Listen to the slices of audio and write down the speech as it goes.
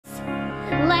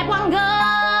let one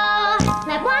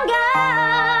go,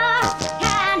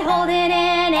 can't hold it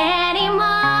in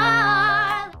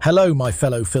anymore. Hello, my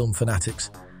fellow film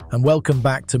fanatics, and welcome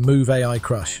back to Move AI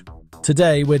Crush.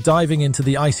 Today, we're diving into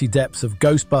the icy depths of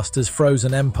Ghostbusters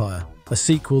Frozen Empire, a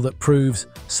sequel that proves,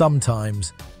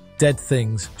 sometimes, dead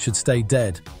things should stay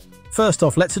dead. First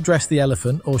off, let's address the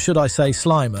elephant, or should I say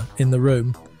Slimer, in the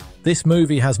room. This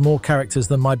movie has more characters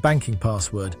than my banking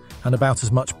password, and about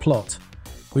as much plot.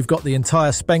 We've got the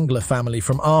entire Spengler family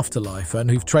from Afterlife,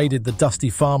 and who've traded the dusty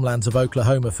farmlands of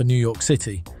Oklahoma for New York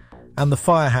City, and the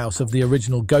firehouse of the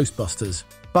original Ghostbusters.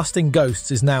 Busting ghosts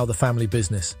is now the family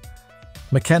business.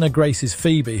 McKenna Grace's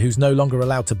Phoebe, who's no longer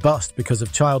allowed to bust because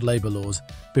of child labor laws,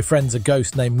 befriends a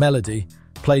ghost named Melody,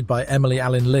 played by Emily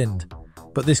Allen Lind.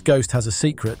 But this ghost has a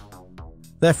secret.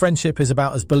 Their friendship is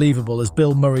about as believable as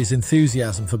Bill Murray's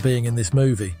enthusiasm for being in this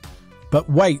movie. But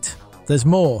wait, there's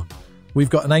more. We've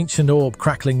got an ancient orb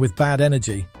crackling with bad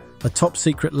energy, a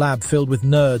top-secret lab filled with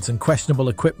nerds and questionable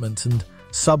equipment, and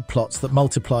subplots that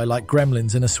multiply like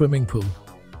gremlins in a swimming pool.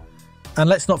 And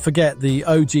let's not forget the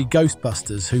OG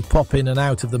Ghostbusters, who pop in and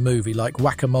out of the movie like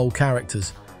whack-a-mole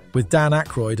characters, with Dan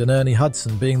Aykroyd and Ernie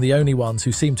Hudson being the only ones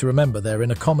who seem to remember they're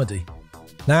in a comedy.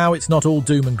 Now it's not all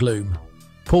doom and gloom.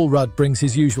 Paul Rudd brings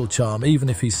his usual charm, even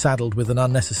if he's saddled with an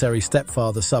unnecessary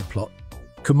stepfather subplot.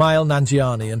 Kumail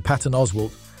Nanjiani and Patton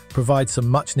Oswalt provide some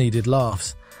much-needed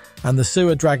laughs, and the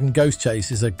sewer dragon ghost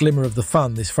chase is a glimmer of the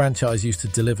fun this franchise used to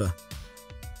deliver.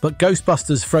 But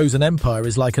Ghostbusters Frozen Empire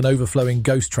is like an overflowing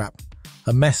ghost trap,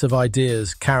 a mess of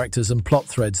ideas, characters and plot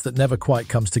threads that never quite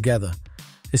comes together.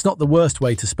 It's not the worst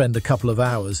way to spend a couple of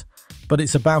hours, but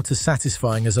it's about as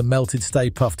satisfying as a melted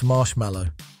Stay Puft marshmallow.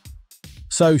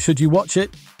 So, should you watch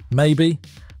it? Maybe.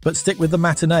 But stick with the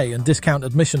matinee and discount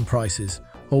admission prices,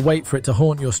 or wait for it to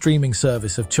haunt your streaming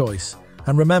service of choice.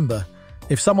 And remember,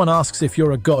 if someone asks if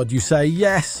you're a god, you say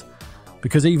yes,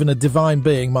 because even a divine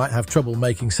being might have trouble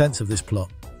making sense of this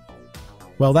plot.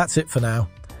 Well, that's it for now.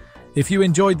 If you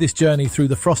enjoyed this journey through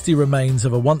the frosty remains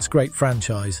of a once great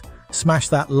franchise, smash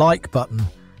that like button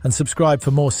and subscribe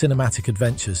for more cinematic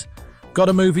adventures. Got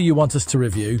a movie you want us to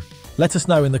review? Let us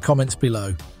know in the comments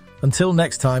below. Until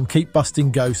next time, keep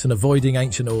busting ghosts and avoiding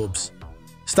ancient orbs.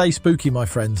 Stay spooky, my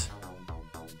friends.